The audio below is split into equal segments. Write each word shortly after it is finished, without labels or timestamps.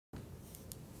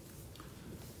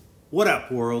What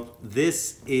up, world?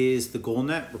 This is the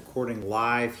GoalNet recording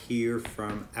live here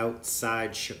from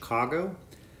outside Chicago.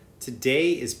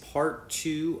 Today is part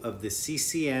 2 of the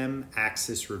CCM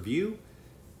Axis review.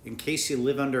 In case you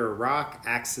live under a rock,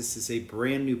 Axis is a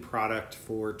brand new product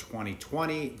for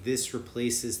 2020. This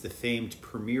replaces the famed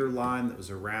Premier line that was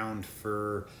around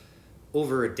for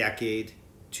over a decade.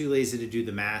 Too lazy to do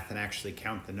the math and actually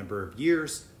count the number of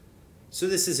years. So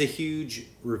this is a huge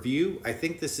review. I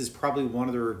think this is probably one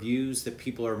of the reviews that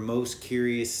people are most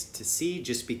curious to see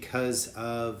just because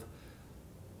of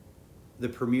the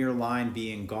Premier line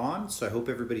being gone. So I hope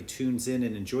everybody tunes in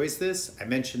and enjoys this. I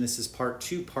mentioned this is part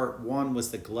 2. Part 1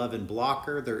 was the glove and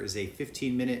blocker. There is a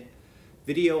 15-minute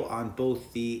video on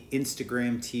both the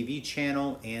Instagram TV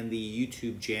channel and the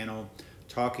YouTube channel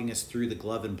talking us through the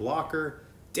glove and blocker.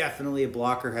 Definitely a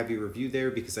blocker heavy review there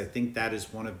because I think that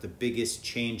is one of the biggest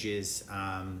changes,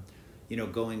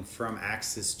 going from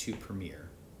Axis to Premier.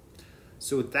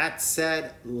 So with that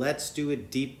said, let's do a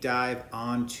deep dive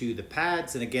onto the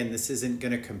pads. And again, this isn't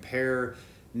going to compare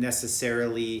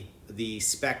necessarily the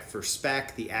spec for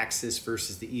spec, the Axis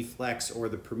versus the E-Flex or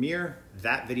the Premier.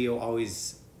 That video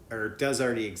does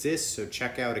already exist. So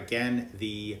check out again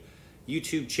the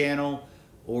YouTube channel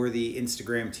or the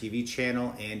Instagram TV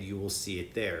channel, and you will see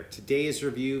it there. Today's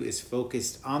review is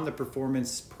focused on the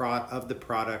performance of the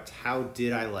product. How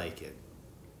did I like it?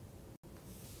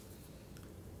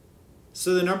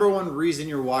 So the number one reason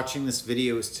you're watching this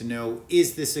video is to know,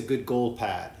 is this a good goal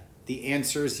pad? The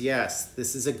answer is yes,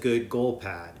 this is a good goal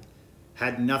pad.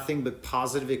 Had nothing but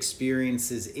positive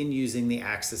experiences in using the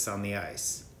Axis on the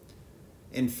ice.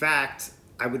 In fact,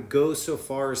 I would go so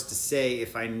far as to say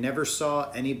if I never saw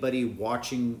anybody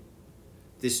watching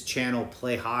this channel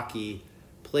play hockey,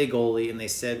 play goalie, and they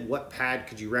said, what pad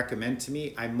could you recommend to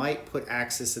me? I might put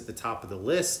Axis at the top of the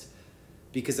list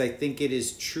because I think it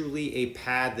is truly a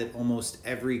pad that almost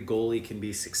every goalie can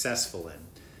be successful in.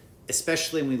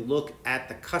 Especially when we look at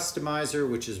the customizer,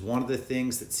 which is one of the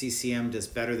things that CCM does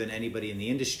better than anybody in the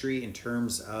industry in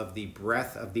terms of the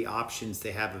breadth of the options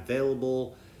they have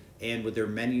available, and with their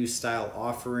menu style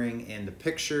offering and the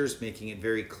pictures, making it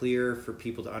very clear for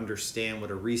people to understand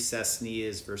what a recessed knee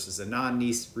is versus a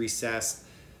non-knee recess,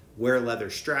 where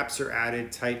leather straps are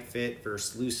added, tight fit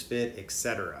versus loose fit,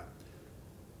 etc.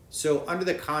 So under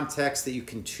the context that you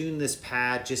can tune this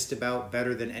pad just about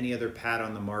better than any other pad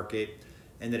on the market,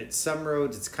 and that at some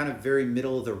roads it's kind of very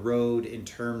middle of the road in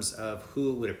terms of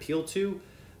who it would appeal to,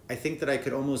 I think that I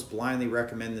could almost blindly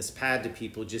recommend this pad to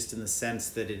people just in the sense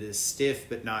that it is stiff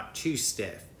but not too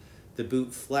stiff. The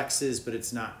boot flexes but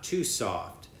it's not too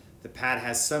soft. The pad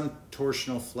has some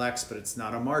torsional flex but it's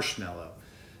not a marshmallow.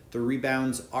 The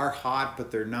rebounds are hot but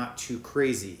they're not too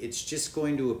crazy. It's just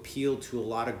going to appeal to a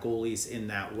lot of goalies in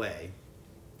that way.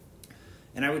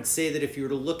 And I would say that if you were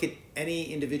to look at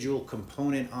any individual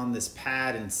component on this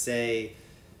pad and say,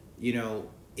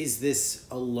 is this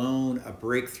alone a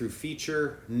breakthrough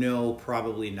feature? No,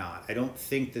 probably not. I don't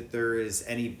think that there is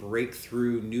any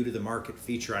breakthrough new to the market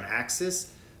feature on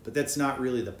Axis, but that's not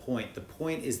really the point. The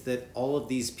point is that all of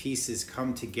these pieces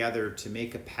come together to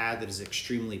make a pad that is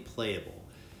extremely playable.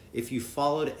 If you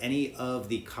followed any of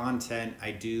the content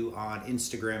I do on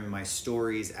Instagram and my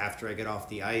stories after I get off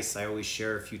the ice, I always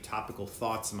share a few topical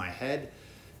thoughts in my head.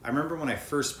 I remember when I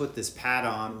first put this pad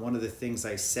on, one of the things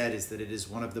I said is that it is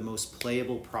one of the most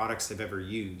playable products I've ever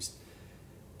used.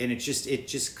 And it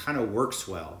just kind of works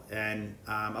well. And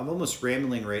I'm almost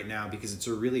rambling right now because it's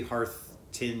a really hard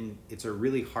thing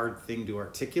to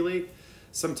articulate.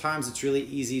 Sometimes it's really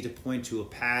easy to point to a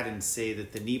pad and say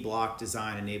that the knee block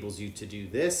design enables you to do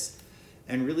this.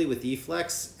 And really with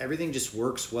E-Flex, everything just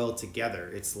works well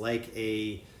together. It's like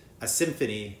a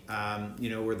symphony,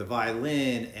 where the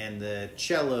violin and the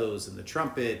cellos and the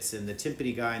trumpets and the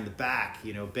timpani guy in the back,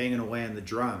 banging away on the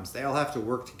drums, they all have to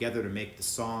work together to make the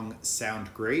song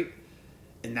sound great.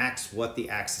 And that's what the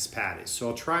Axis pad is. So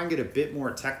I'll try and get a bit more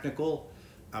technical.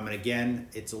 And again,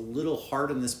 it's a little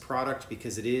hard in this product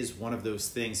because it is one of those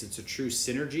things. It's a true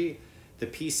synergy. The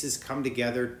pieces come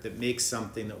together that make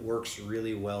something that works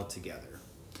really well together.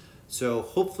 So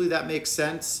hopefully that makes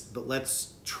sense, but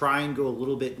let's try and go a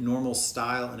little bit normal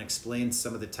style and explain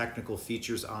some of the technical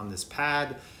features on this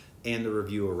pad and the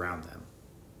review around them.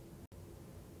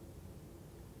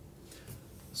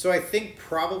 So I think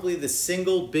probably the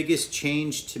single biggest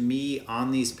change to me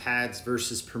on these pads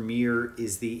versus Premier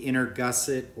is the inner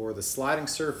gusset or the sliding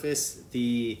surface.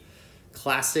 The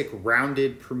classic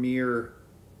rounded Premier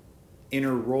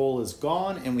inner roll is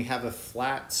gone and we have a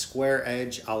flat square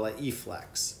edge a la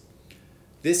E-Flex.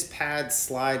 This pad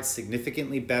slides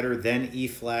significantly better than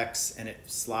E-Flex and it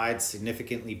slides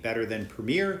significantly better than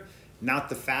Premier. Not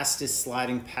the fastest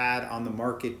sliding pad on the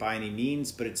market by any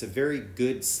means, but it's a very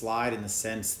good slide in the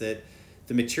sense that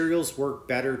the materials work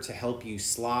better to help you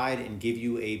slide and give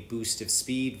you a boost of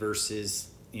speed versus,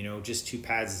 just two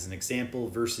pads as an example,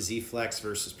 versus E-Flex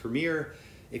versus Premier.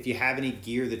 If you have any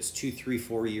gear that's 2, 3,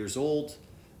 4 years old,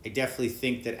 I definitely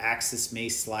think that Axis may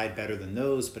slide better than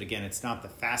those, but again, it's not the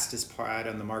fastest pad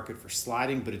on the market for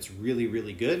sliding, but it's really,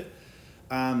 really good.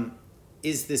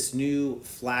 Is this new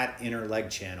flat inner leg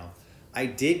channel. I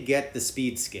did get the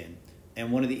speed skin,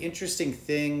 and one of the interesting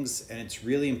things, and it's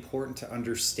really important to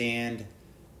understand,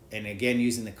 and again,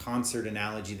 using the concert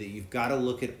analogy, that you've got to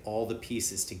look at all the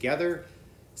pieces together.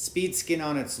 Speed skin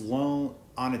on its own,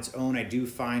 I do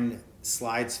find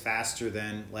slides faster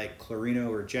than like Clarino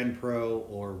or Gen Pro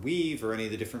or Weave or any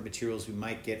of the different materials we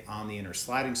might get on the inner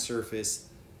sliding surface.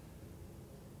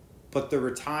 But there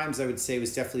were times I would say it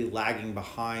was definitely lagging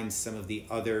behind some of the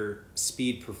other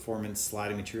speed performance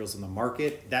sliding materials on the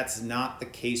market. That's not the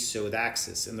case so with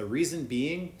Axis. And the reason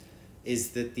being is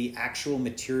that the actual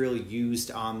material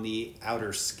used on the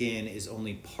outer skin is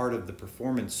only part of the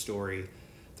performance story.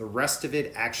 The rest of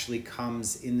it actually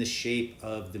comes in the shape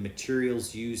of the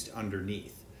materials used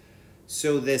underneath.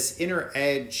 So this inner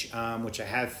edge, which I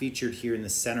have featured here in the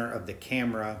center of the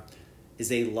camera,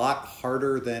 is a lot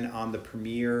harder than on the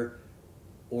Premier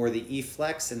or the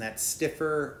E-Flex, and that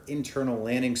stiffer internal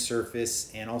landing surface,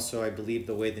 and also I believe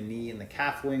the way the knee and the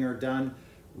calf wing are done,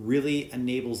 really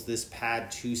enables this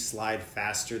pad to slide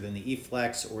faster than the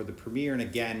E-Flex or the Premier. And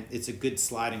again, it's a good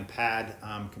sliding pad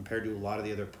compared to a lot of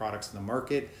the other products in the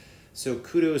market. So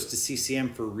kudos to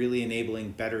CCM for really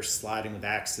enabling better sliding with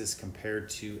Axis compared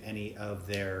to any of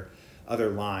their other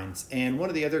lines. And one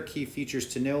of the other key features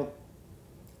to note,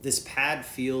 this pad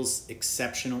feels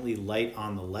exceptionally light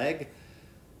on the leg.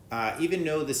 Even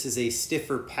though this is a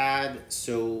stiffer pad,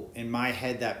 so in my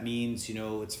head that means,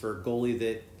 it's for a goalie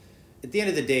that, at the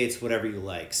end of the day, it's whatever you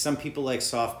like. Some people like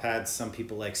soft pads, some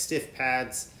people like stiff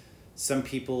pads. Some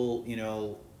people,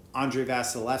 Andre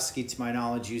Vasilevsky, to my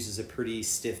knowledge, uses a pretty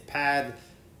stiff pad.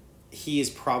 He is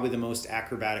probably the most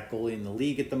acrobatic goalie in the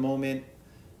league at the moment.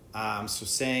 So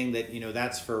saying that,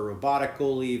 that's for a robotic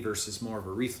goalie versus more of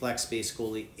a reflex-based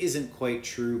goalie isn't quite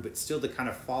true, but still to kind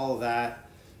of follow that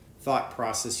thought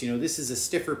process, this is a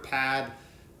stiffer pad,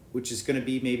 which is going to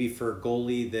be maybe for a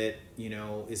goalie that,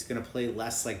 is going to play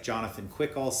less like Jonathan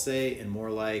Quick, I'll say, and more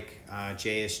like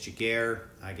J.S. Jaguar.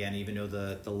 Again, even though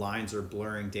the lines are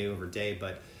blurring day over day.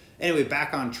 But anyway,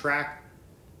 back on track,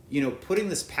 putting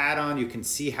this pad on, you can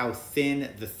see how thin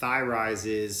the thigh rise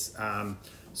is.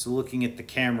 So looking at the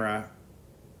camera,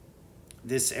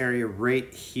 this area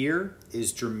right here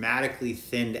is dramatically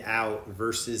thinned out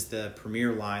versus the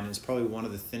Premier line. It's probably one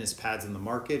of the thinnest pads in the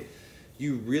market.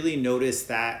 You really notice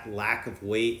that lack of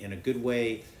weight in a good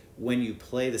way when you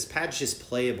play. This pad's just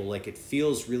playable, like it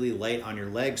feels really light on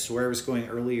your legs. So where I was going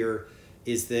earlier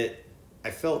is that I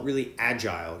felt really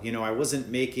agile. I wasn't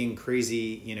making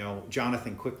crazy,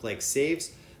 Jonathan Quick-like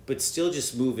saves, but still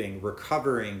just moving,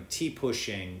 recovering,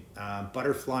 T-pushing,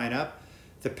 butterflying up.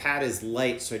 The pad is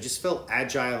light, so I just felt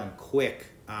agile and quick.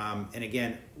 And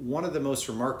again, one of the most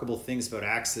remarkable things about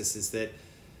Axis is that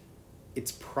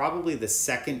it's probably the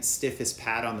second stiffest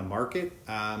pad on the market,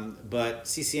 but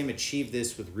CCM achieved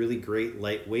this with really great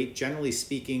lightweight. Generally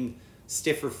speaking,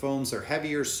 stiffer foams are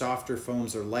heavier, softer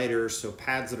foams are lighter, so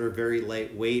pads that are very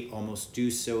lightweight almost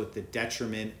do so at the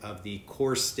detriment of the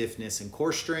core stiffness and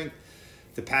core strength.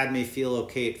 The pad may feel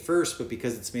okay at first, but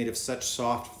because it's made of such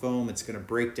soft foam, it's going to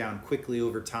break down quickly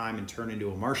over time and turn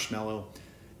into a marshmallow.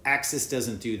 Axis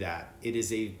doesn't do that. It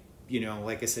is a,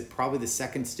 like I said, probably the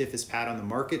second stiffest pad on the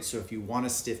market. So if you want a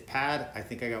stiff pad, I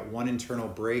think I got one internal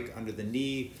break under the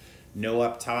knee, no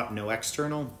up top, no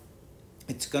external.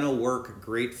 It's going to work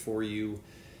great for you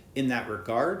in that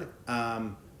regard,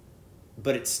 but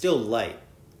it's still light.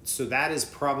 So that is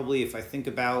probably, if I think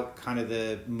about kind of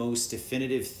the most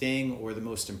definitive thing or the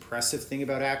most impressive thing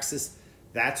about Axis,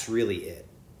 that's really it.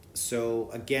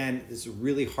 So again, it's a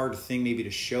really hard thing maybe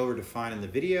to show or define in the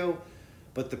video,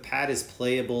 but the pad is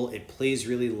playable, it plays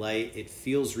really light, it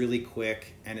feels really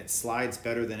quick, and it slides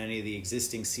better than any of the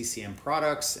existing CCM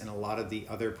products and a lot of the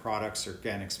other products. Or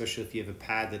again, especially if you have a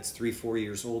pad that's 3, 4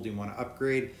 years old and you want to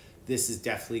upgrade, this is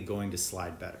definitely going to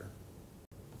slide better.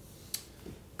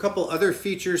 Couple other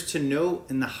features to note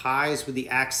in the highs with the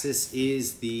Axis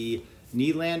is the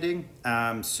knee landing.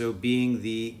 So being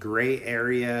the gray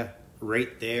area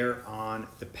right there on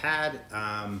the pad,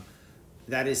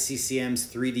 that is CCM's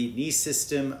 3D knee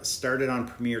system, started on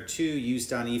Premier 2,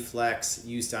 used on E-Flex,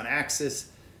 used on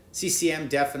Axis. CCM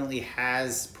definitely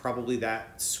has probably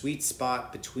that sweet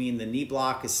spot between the knee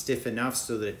block is stiff enough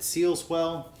so that it seals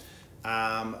well,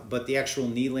 But the actual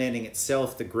knee landing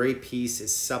itself, the gray piece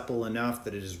is supple enough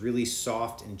that it is really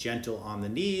soft and gentle on the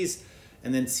knees.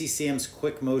 And then CCM's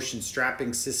quick motion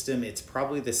strapping system, it's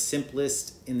probably the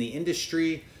simplest in the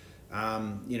industry.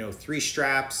 3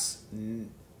 straps,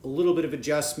 a little bit of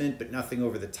adjustment, but nothing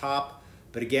over the top.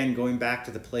 But again, going back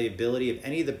to the playability of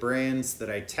any of the brands that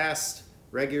I test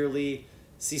regularly,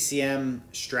 CCM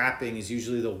strapping is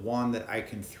usually the one that I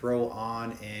can throw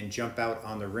on and jump out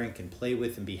on the rink and play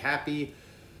with and be happy.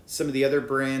 Some of the other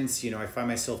brands, I find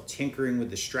myself tinkering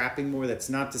with the strapping more. That's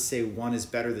not to say one is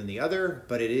better than the other,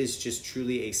 but it is just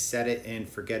truly a set it and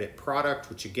forget it product,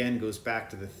 which again goes back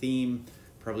to the theme,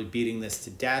 probably beating this to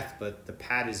death, but the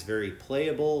pad is very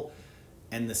playable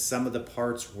and the sum of the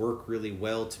parts work really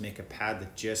well to make a pad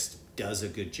that just does a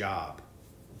good job.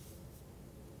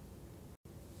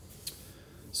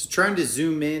 So trying to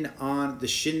zoom in on the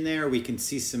shin there, we can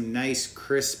see some nice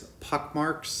crisp puck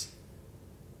marks.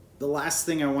 The last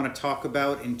thing I want to talk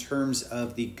about in terms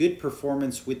of the good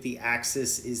performance with the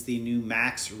Axis is the new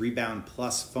Max Rebound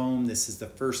Plus foam. This is the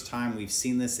first time we've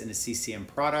seen this in a CCM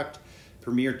product.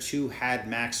 Premier 2 had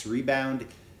Max Rebound.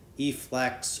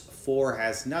 eFlex 4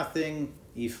 has nothing.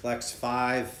 eFlex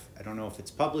 5, I don't know if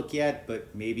it's public yet,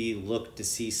 but maybe look to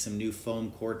see some new foam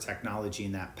core technology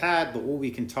in that pad. But what we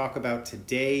can talk about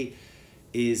today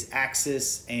is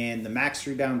Axis, and the Max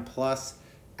Rebound Plus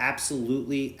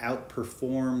absolutely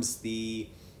outperforms the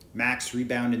Max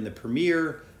Rebound in the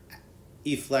Premier.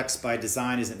 eFlex by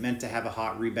design isn't meant to have a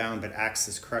hot rebound, but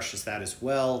Axis crushes that as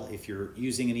well. If you're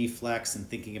using an eFlex and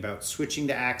thinking about switching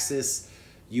to Axis,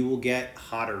 you will get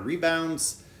hotter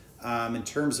rebounds. In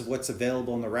terms of what's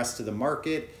available in the rest of the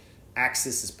market,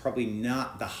 Axis is probably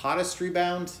not the hottest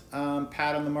rebound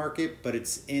pad on the market, but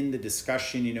it's in the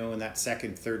discussion, in that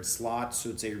second, third slot. So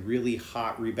it's a really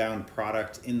hot rebound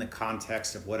product in the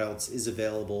context of what else is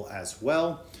available as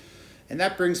well. And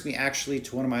that brings me actually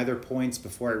to one of my other points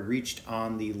before I reached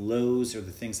on the lows or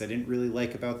the things I didn't really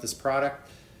like about this product.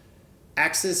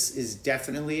 Axis is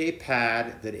definitely a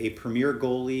pad that a Premier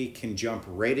goalie can jump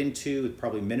right into with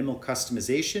probably minimal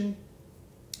customization.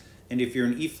 And if you're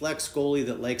an eFlex goalie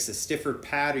that likes a stiffer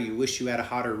pad or you wish you had a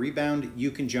hotter rebound, you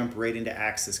can jump right into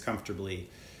Axis comfortably.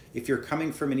 If you're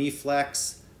coming from an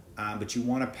eFlex, but you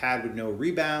want a pad with no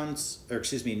rebounds,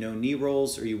 no knee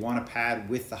rolls, or you want a pad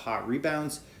with the hot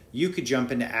rebounds, you could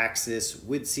jump into Axis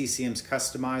with CCM's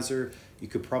customizer. You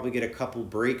could probably get a couple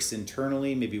breaks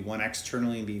internally, maybe one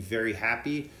externally, and be very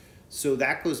happy. So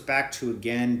that goes back to,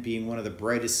 again, being one of the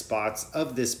brightest spots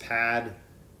of this pad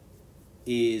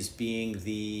is being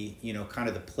the, kind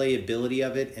of the playability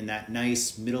of it and that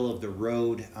nice middle of the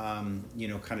road,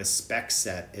 kind of spec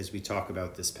set as we talk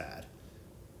about this pad.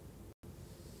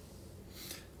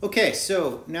 Okay,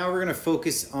 so now we're gonna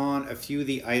focus on a few of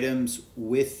the items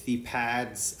with the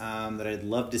pads that I'd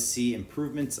love to see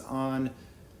improvements on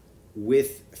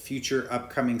with future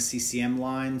upcoming CCM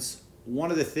lines. One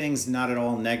of the things, not at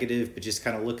all negative, but just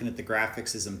kind of looking at the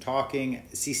graphics as I'm talking,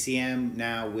 CCM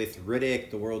now with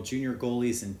Riddick, the World Junior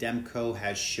goalies, and Demko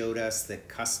has showed us that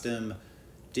custom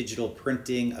digital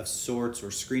printing of sorts, or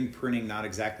screen printing, not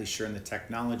exactly sure in the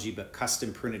technology, but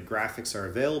custom printed graphics are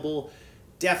available.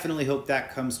 Definitely hope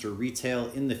that comes to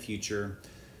retail in the future.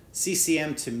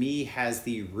 CCM, to me, has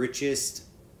the richest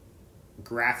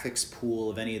graphics pool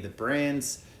of any of the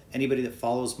brands. Anybody that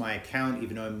follows my account,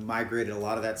 even though I migrated a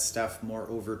lot of that stuff more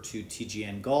over to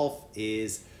TGN Golf,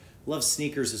 loves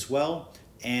sneakers as well.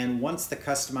 And once the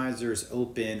customizer is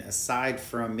open, aside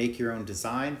from make your own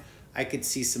design, I could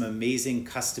see some amazing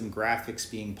custom graphics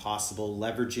being possible,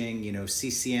 leveraging,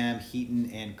 CCM,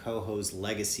 Heaton, and Coho's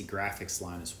legacy graphics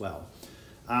line as well.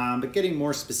 But getting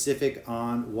more specific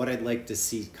on what I'd like to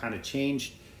see kind of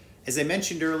changed. As I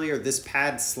mentioned earlier, this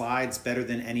pad slides better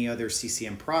than any other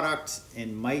CCM product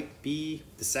and might be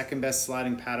the second best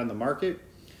sliding pad on the market.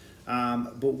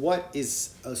 But what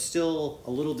is still a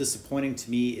little disappointing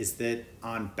to me is that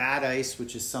on bad ice,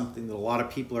 which is something that a lot of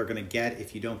people are going to get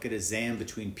if you don't get a ZAM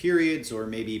between periods, or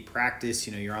maybe practice,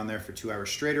 you're on there for 2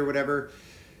 hours straight or whatever,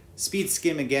 Speed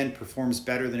Skim, again, performs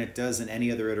better than it does in any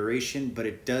other iteration, but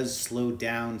it does slow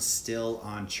down still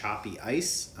on choppy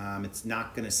ice. It's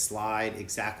not going to slide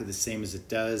exactly the same as it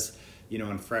does,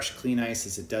 on fresh, clean ice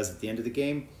as it does at the end of the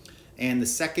game. And the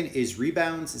second is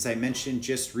rebounds. As I mentioned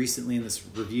just recently in this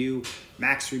review,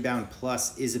 Max Rebound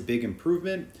Plus is a big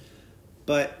improvement.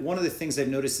 But one of the things I've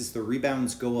noticed is the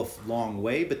rebounds go a long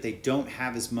way, but they don't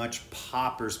have as much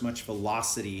pop or as much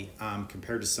velocity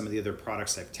compared to some of the other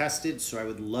products I've tested. So I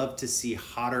would love to see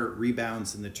hotter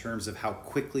rebounds in the terms of how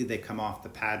quickly they come off the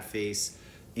pad face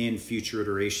in future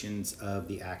iterations of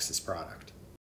the Axis product.